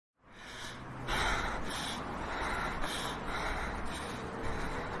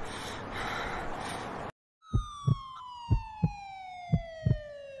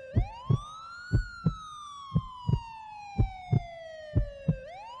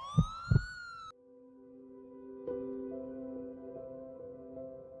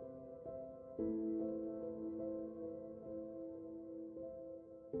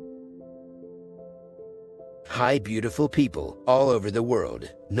Hi beautiful people all over the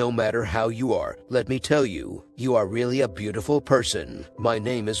world. No matter how you are, let me tell you, you are really a beautiful person. My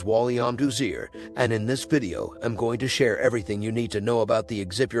name is Wally Amduzir, and in this video, I'm going to share everything you need to know about the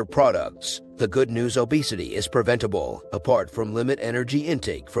Exipure products. The good news: obesity is preventable, apart from limit energy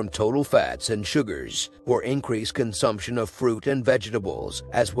intake from total fats and sugars, or increase consumption of fruit and vegetables,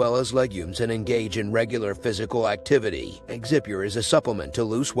 as well as legumes, and engage in regular physical activity. Exipure is a supplement to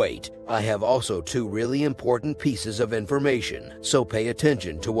lose weight. I have also two really important pieces of information, so pay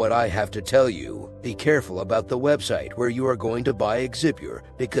attention to what I have to tell you. Be careful about the website where you are going to buy Exipure,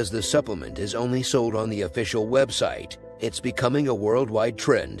 because the supplement is only sold on the official website. It's becoming a worldwide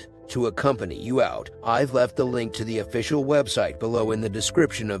trend. To accompany you out, I've left the link to the official website below in the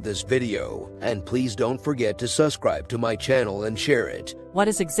description of this video. And please don't forget to subscribe to my channel and share it. What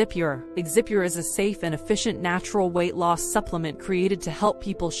is Exipure? Exipure is a safe and efficient natural weight loss supplement created to help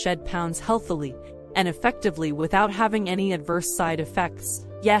people shed pounds healthily and effectively without having any adverse side effects.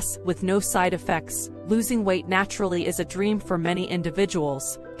 Yes, with no side effects. Losing weight naturally is a dream for many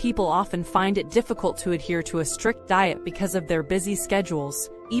individuals. People often find it difficult to adhere to a strict diet because of their busy schedules.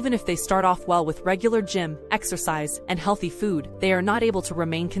 Even if they start off well with regular gym, exercise, and healthy food, they are not able to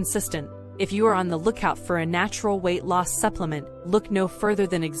remain consistent. If you are on the lookout for a natural weight loss supplement, look no further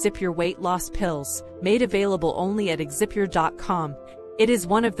than Exipure weight loss pills, made available only at exipure.com. It is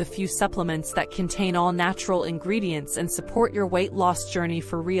one of the few supplements that contain all natural ingredients and support your weight loss journey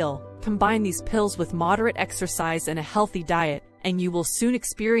for real. Combine these pills with moderate exercise and a healthy diet, and you will soon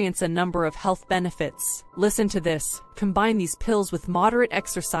experience a number of health benefits. Listen to this. Combine these pills with moderate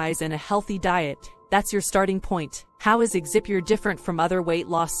exercise and a healthy diet. That's your starting point. How is Exipure different from other weight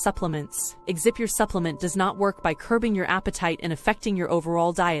loss supplements? Exipure supplement does not work by curbing your appetite and affecting your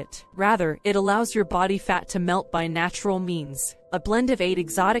overall diet. Rather, it allows your body fat to melt by natural means. A blend of 8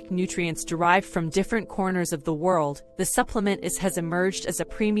 exotic nutrients derived from different corners of the world, the supplement has emerged as a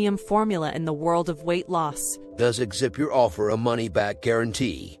premium formula in the world of weight loss. Does Exipure offer a money-back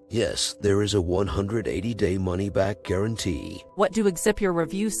guarantee? Yes, there is a 180-day money-back guarantee. What do Exipure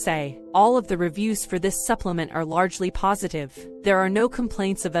reviews say? All of the reviews for this supplement are largely positive. There are no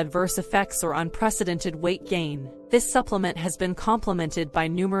complaints of adverse effects or unprecedented weight gain. This supplement has been complimented by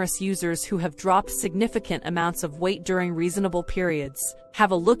numerous users who have dropped significant amounts of weight during reasonable periods.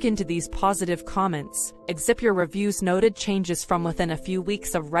 Have a look into these positive comments. Exipure reviews noted changes from within a few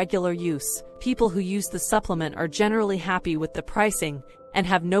weeks of regular use. People who use the supplement are generally happy with the pricing and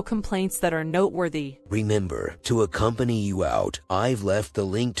have no complaints that are noteworthy. Remember, to accompany you out, I've left the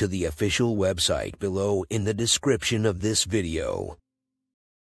link to the official website below in the description of this video.